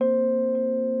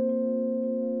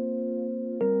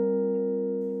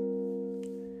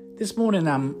This morning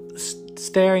I'm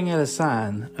staring at a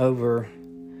sign over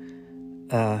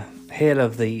head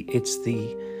of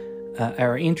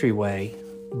our entryway,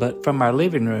 but from our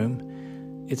living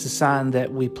room, it's a sign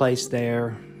that we placed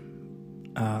there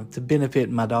to benefit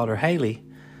my daughter Haley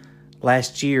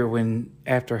last year when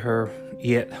after her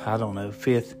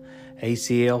fifth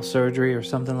ACL surgery or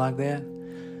something like that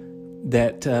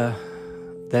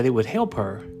it would help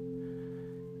her.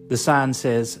 The sign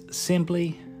says,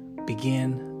 "Simply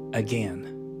begin again."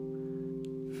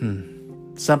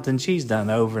 Something she's done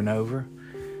over and over.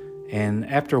 And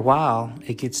after a while,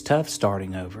 it gets tough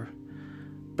starting over.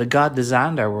 But God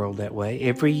designed our world that way.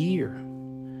 Every year,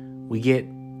 we get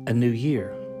a new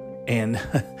year and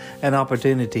an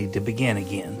opportunity to begin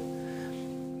again.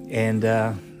 And,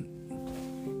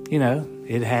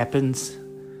 it happens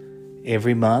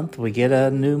every month. We get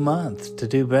a new month to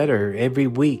do better. Every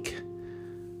week,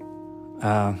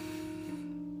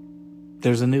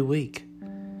 there's a new week.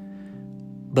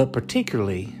 But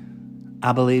particularly,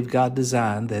 I believe God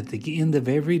designed that at the end of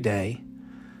every day,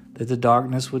 that the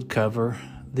darkness would cover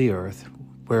the earth,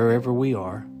 wherever we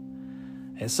are.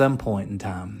 At some point in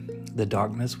time, the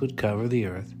darkness would cover the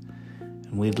earth,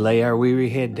 and we'd lay our weary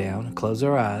head down, close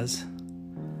our eyes,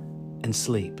 and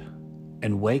sleep,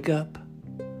 and wake up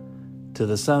to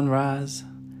the sunrise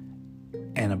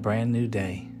and a brand new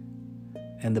day.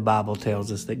 And the Bible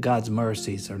tells us that God's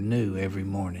mercies are new every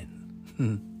morning.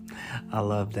 I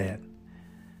love that.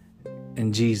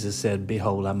 And Jesus said,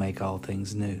 "Behold, I make all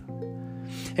things new."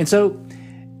 And so,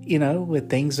 when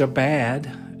things are bad,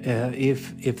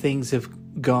 if things have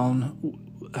gone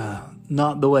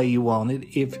not the way you wanted,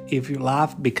 if your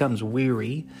life becomes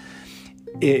weary,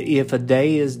 if a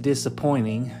day is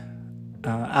disappointing,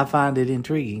 I find it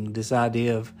intriguing, this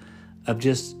idea of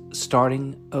just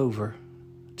starting over.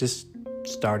 Just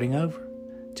starting over.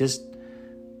 Just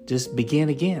begin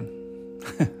again.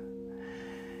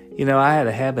 I had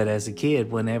a habit as a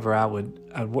kid whenever I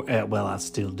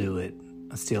still do it.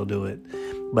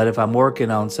 But if I'm working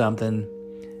on something,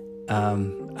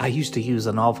 I used to use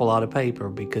an awful lot of paper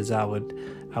because I would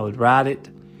write it,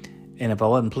 and if I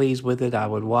wasn't pleased with it, I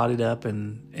would wad it up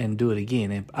and do it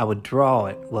again. If I would draw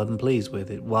it, wasn't pleased with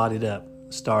it, wad it up,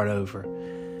 start over.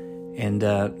 And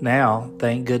now,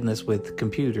 thank goodness, with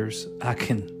computers, I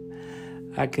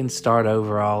can start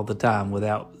over all the time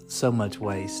without so much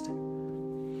waste.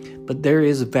 But there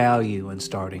is value in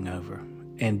starting over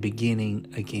and beginning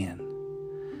again.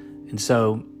 And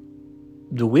so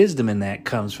the wisdom in that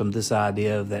comes from this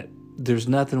idea that there's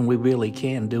nothing we really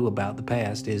can do about the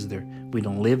past, is there? We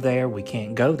don't live there. We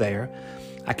can't go there.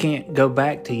 I can't go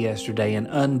back to yesterday and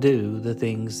undo the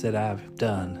things that I've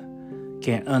done.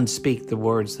 Can't unspeak the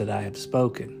words that I have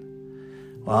spoken.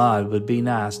 Well, it would be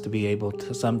nice to be able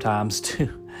to sometimes to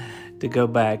go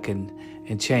back and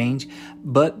change.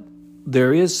 But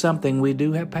there is something we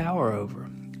do have power over,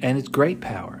 and it's great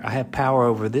power. I have power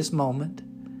over this moment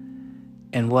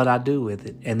and what I do with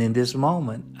it. And in this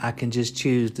moment, I can just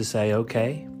choose to say,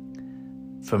 okay,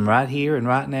 from right here and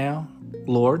right now,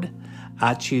 Lord,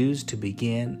 I choose to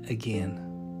begin again.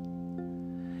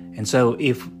 And so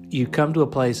if you come to a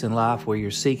place in life where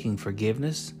you're seeking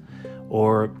forgiveness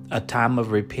or a time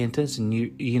of repentance, and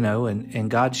and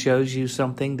God shows you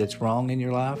something that's wrong in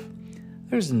your life,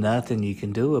 there's nothing you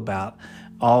can do about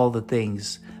all the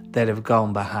things that have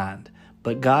gone behind.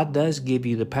 But God does give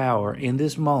you the power in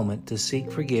this moment to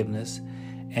seek forgiveness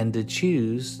and to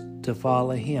choose to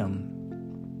follow Him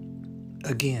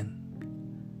again.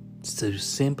 To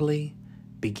simply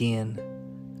begin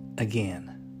again.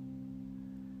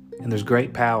 And there's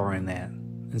great power in that.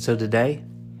 And so today,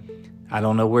 I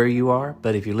don't know where you are,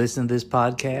 but if you listen to this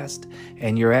podcast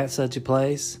and you're at such a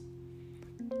place,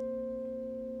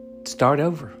 start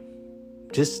over.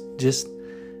 Just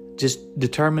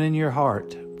determine in your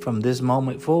heart from this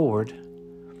moment forward,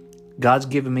 God's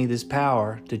given me this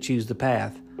power to choose the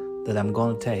path that I'm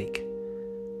going to take.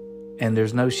 And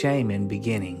there's no shame in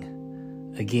beginning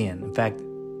again. In fact,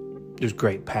 there's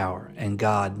great power, and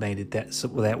God made it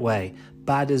that way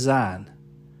by design.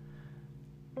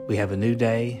 We have a new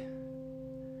day,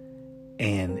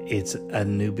 and it's a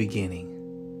new beginning.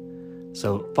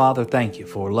 So, Father, thank you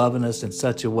for loving us in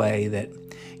such a way that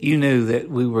you knew that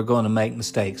we were going to make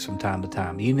mistakes from time to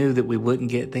time. You knew that we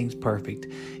wouldn't get things perfect.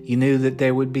 You knew that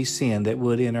there would be sin that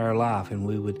would enter our life, and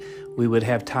we would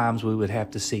have times we would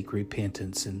have to seek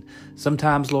repentance. And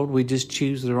sometimes, Lord, we just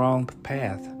choose the wrong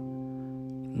path.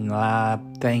 And I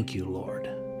thank you, Lord,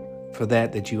 for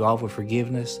that you offer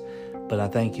forgiveness, but I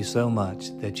thank you so much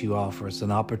that you offer us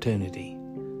an opportunity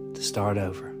to start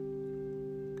over.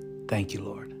 Thank you,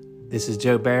 Lord. This is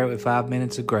Joe Barrett with 5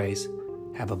 Minutes of Grace.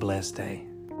 Have a blessed day.